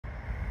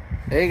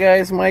Hey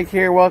guys, Mike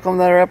here. Welcome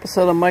to another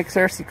episode of Mike's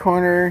RC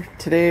Corner.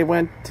 Today I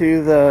went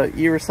to the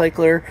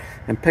e-recycler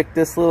and picked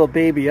this little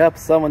baby up.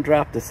 Someone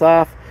dropped this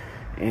off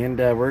and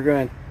we're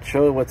going to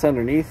show you what's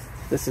underneath.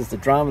 This is the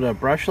Dromida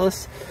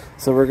Brushless.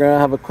 So we're going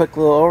to have a quick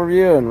little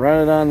overview and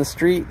run it on the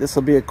street. This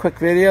will be a quick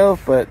video,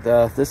 but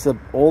this is an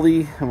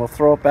oldie and we'll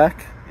throw it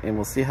back and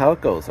we'll see how it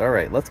goes.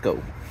 Alright, let's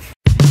go.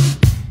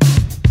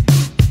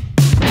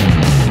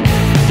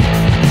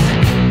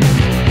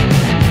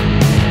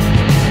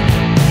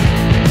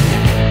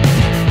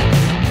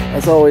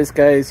 As always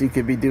guys, you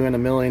could be doing a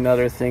million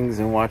other things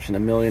and watching a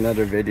million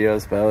other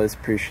videos, but I always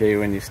appreciate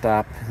when you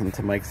stop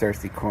into Mike's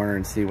RC Corner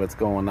and see what's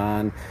going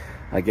on.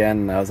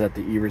 Again, I was at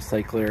the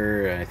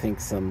e-recycler. I think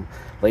some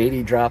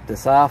lady dropped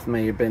this off,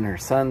 may have been her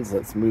son's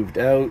that's moved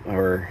out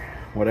or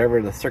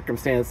whatever the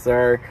circumstances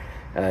are.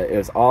 It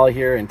was all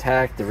here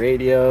intact. The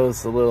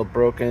radio's a little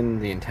broken,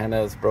 the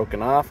antenna is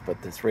broken off,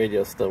 but this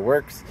radio still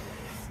works.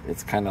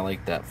 It's kind of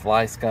like that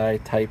fly sky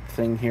type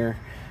thing here.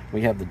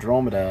 We have the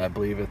Dromida. I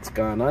believe it's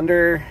gone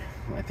under.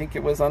 I think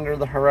it was under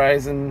the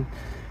Horizon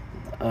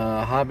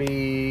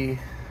Hobby,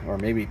 or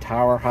maybe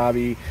Tower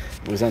Hobby.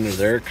 It was under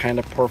their kind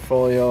of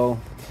portfolio.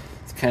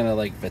 It's kind of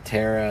like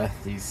Vetera.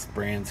 These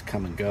brands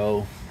come and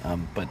go,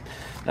 but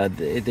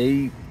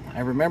I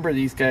remember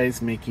these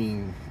guys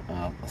making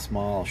a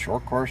small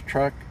short course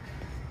truck.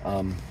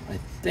 I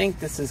think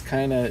this is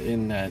kind of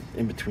in that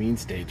in-between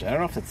stage. I don't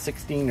know if it's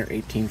 16 or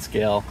 18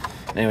 scale.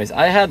 Anyways,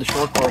 I had the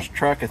short course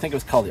truck. I think it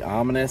was called the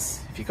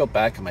Ominous. If you go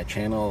back on my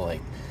channel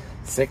like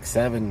 6,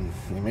 7,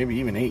 maybe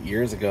even 8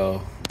 years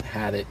ago, I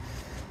had it.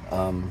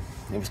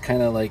 It was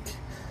kind of like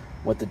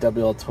what the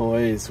WL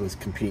Toys was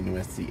competing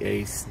with, the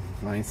Ace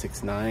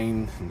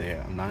 969, the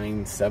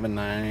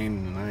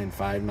 979, the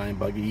 959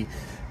 buggy.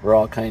 We're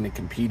all kind of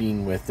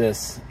competing with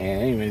this.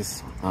 And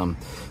anyways,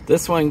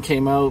 this one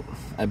came out,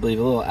 I believe,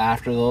 a little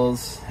after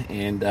those.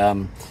 And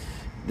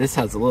this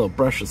has a little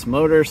brushless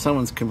motor.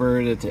 Someone's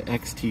converted it to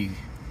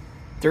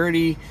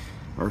XT30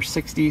 or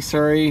 60,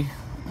 sorry.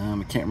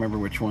 I can't remember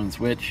which one's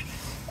which.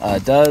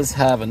 It does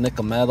have a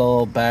nickel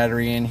metal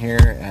battery in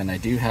here, and I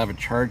do have a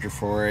charger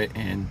for it,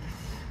 and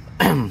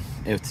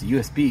it's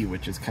USB,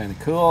 which is kind of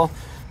cool.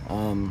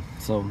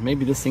 So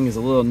maybe this thing is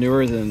a little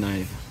newer than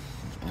I'm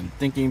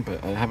thinking,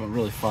 but I haven't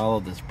really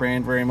followed this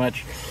brand very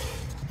much.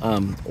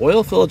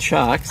 Oil-filled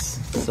shocks.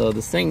 So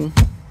this thing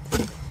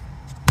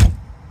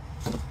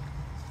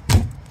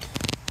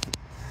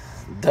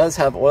does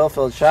have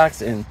oil-filled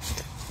shocks, and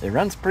it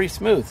runs pretty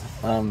smooth.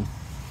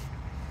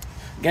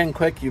 Again,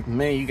 quick, you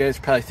guys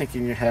are probably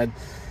thinking in your head,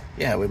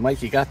 yeah, with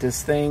Mike, you got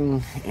this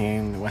thing,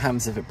 and what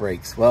happens if it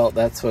breaks? Well,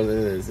 that's what it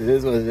is. It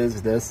is what it is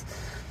with this.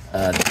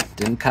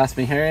 Didn't cost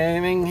me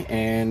anything,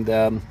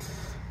 and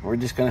we're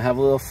just gonna have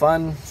a little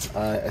fun.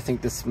 I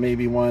think this may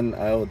be one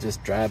I will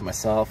just drive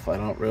myself. I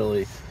don't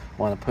really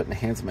want to put in the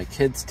hands of my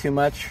kids too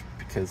much,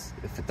 because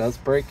if it does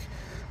break.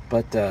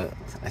 But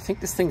I think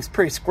this thing's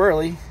pretty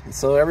squirrely, and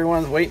so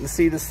everyone's waiting to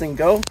see this thing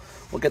go.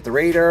 We'll get the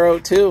radar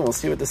out too, and we'll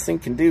see what this thing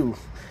can do.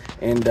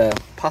 And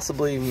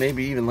possibly,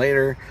 maybe even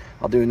later,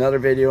 I'll do another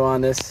video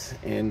on this,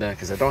 and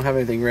because I don't have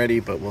anything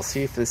ready, but we'll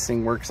see if this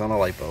thing works on a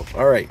light bulb.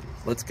 All right,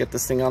 let's get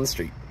this thing on the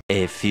street.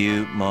 A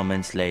few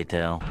moments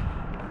later.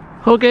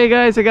 Okay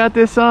guys, I got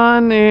this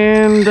on,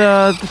 and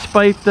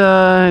despite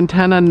the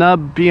antenna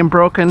nub being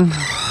broken,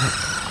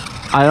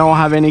 I don't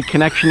have any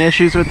connection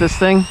issues with this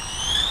thing.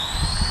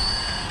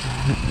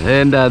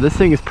 And this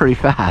thing is pretty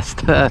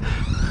fast.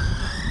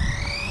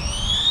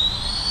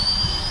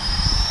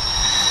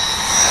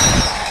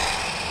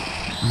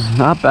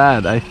 Not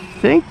bad. I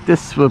think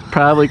this would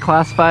probably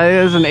classify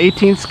as an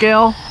 18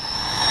 scale.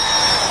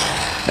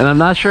 And I'm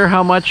not sure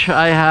how much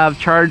I have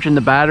charged in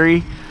the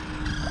battery.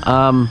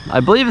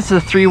 I believe it's a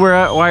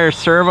 3-wire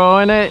servo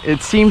in it.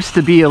 It seems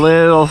to be a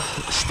little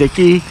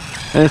sticky,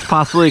 and it's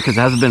possibly because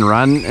it hasn't been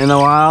run in a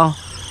while.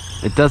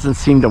 It doesn't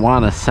seem to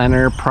want to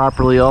center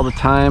properly all the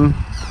time.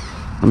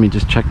 Let me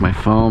just check my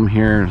foam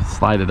here,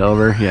 slide it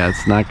over. Yeah,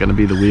 it's not going to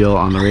be the wheel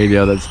on the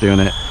radio that's doing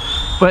it,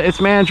 but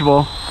it's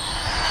manageable.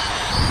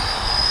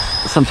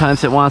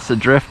 Sometimes it wants to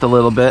drift a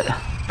little bit,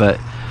 but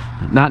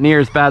not near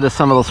as bad as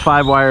some of those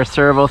 5-wire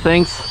servo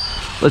things.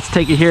 Let's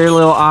take it here a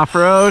little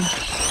off-road.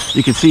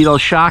 You can see those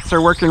shocks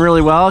are working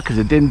really well because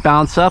it didn't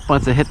bounce up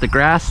once it hit the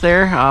grass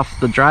there off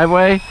the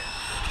driveway.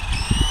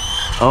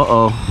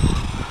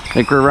 I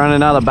think we're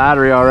running out of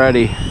battery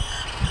already.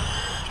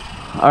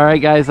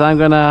 Alright guys, I'm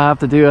gonna have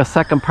to do a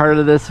second part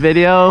of this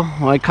video.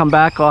 When I come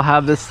back, I'll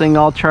have this thing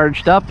all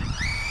charged up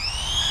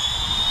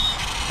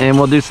and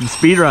we'll do some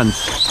speed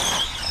runs.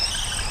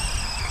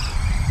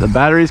 The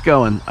battery's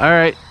going. All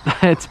right,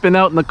 it's been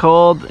out in the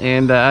cold,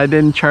 and I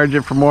didn't charge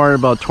it for more than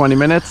about 20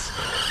 minutes.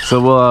 So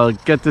we'll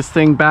get this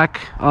thing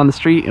back on the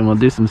street and we'll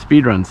do some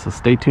speed runs. So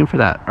stay tuned for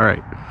that. All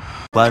right.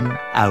 1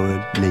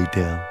 hour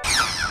later.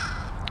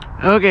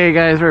 Okay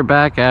guys, we're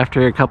back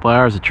after a couple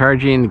hours of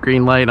charging. The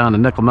green light on the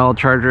nickel metal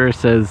charger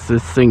says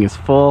this thing is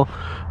full.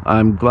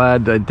 I'm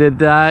glad I did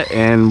that,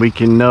 and we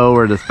can know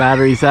where this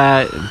battery's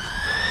at.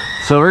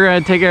 So we're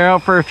gonna take her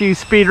out for a few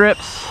speed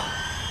rips.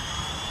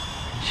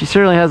 She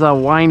certainly has a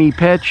whiny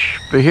pitch,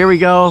 but here we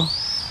go.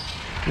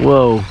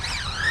 Whoa.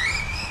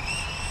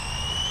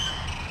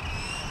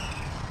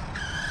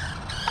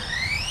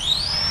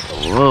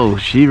 Whoa,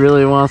 she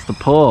really wants to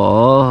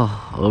pull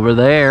over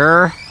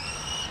there.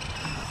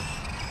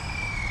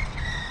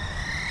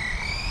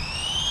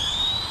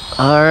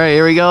 All right,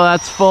 here we go.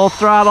 That's full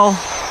throttle.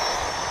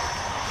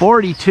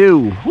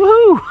 42.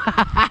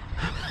 Woohoo!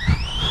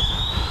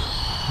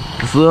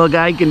 This little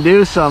guy can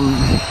do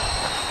some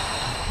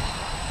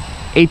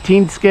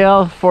 18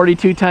 scale.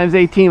 42 times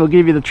 18 will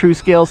give you the true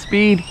scale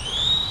speed.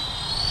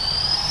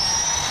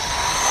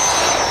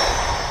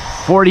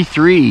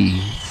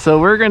 43. So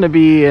we're going to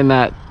be in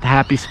that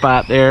happy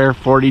spot there,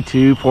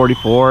 42,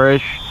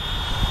 44-ish.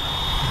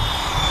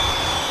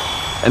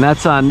 And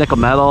that's on nickel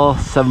metal,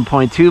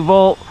 7.2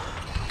 volt.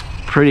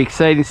 Pretty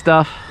exciting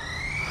stuff.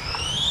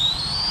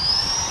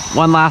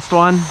 One last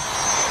one,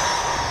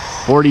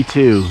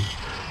 42.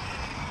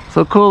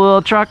 So cool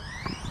little truck.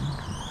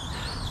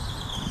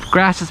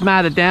 Grass is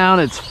matted down.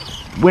 It's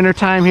winter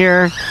time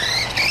here.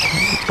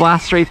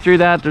 Blast straight through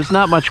that. There's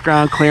not much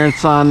ground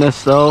clearance on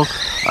this though.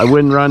 I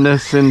wouldn't run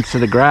this into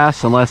the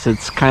grass unless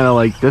it's kind of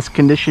like this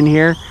condition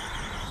here.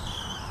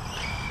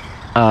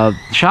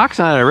 Shocks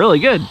on it are really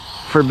good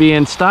for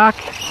being stock,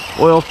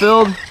 oil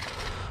filled.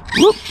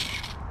 Whoop.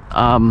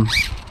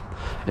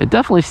 It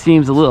definitely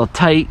seems a little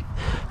tight,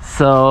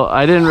 so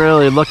I didn't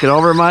really look it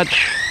over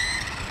much.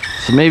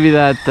 So maybe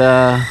that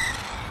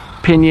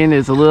pinion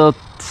is a little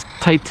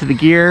tight to the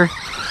gear.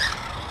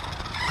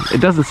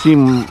 It doesn't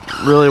seem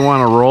really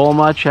want to roll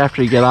much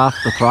after you get off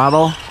the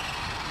throttle.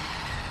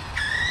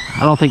 I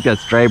don't think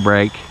that's dry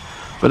brake,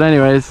 but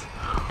anyways,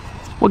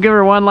 we'll give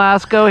her one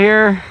last go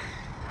here.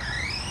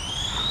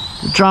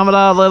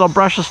 Dromida little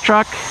brushless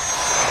truck.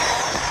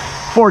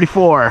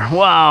 44.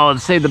 Wow,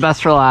 saved the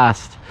best for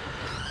last.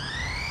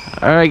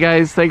 All right,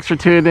 guys, thanks for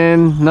tuning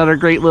in. Another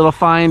great little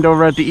find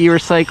over at the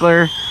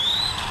e-recycler.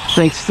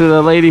 Thanks to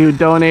the lady who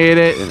donated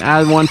it and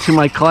added one to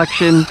my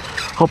collection.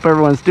 Hope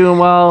everyone's doing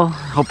well.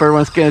 Hope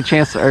everyone's getting a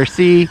chance to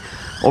RC.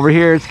 Over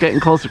here, it's getting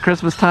close to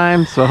Christmas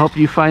time, so I hope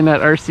you find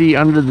that RC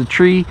under the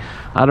tree.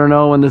 I don't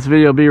know when this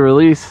video will be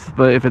released,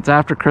 but if it's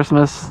after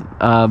Christmas,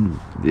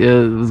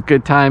 it was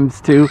good times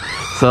too.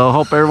 So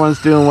hope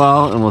everyone's doing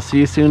well, and we'll see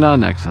you soon on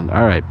the next one.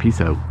 All right, peace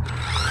out.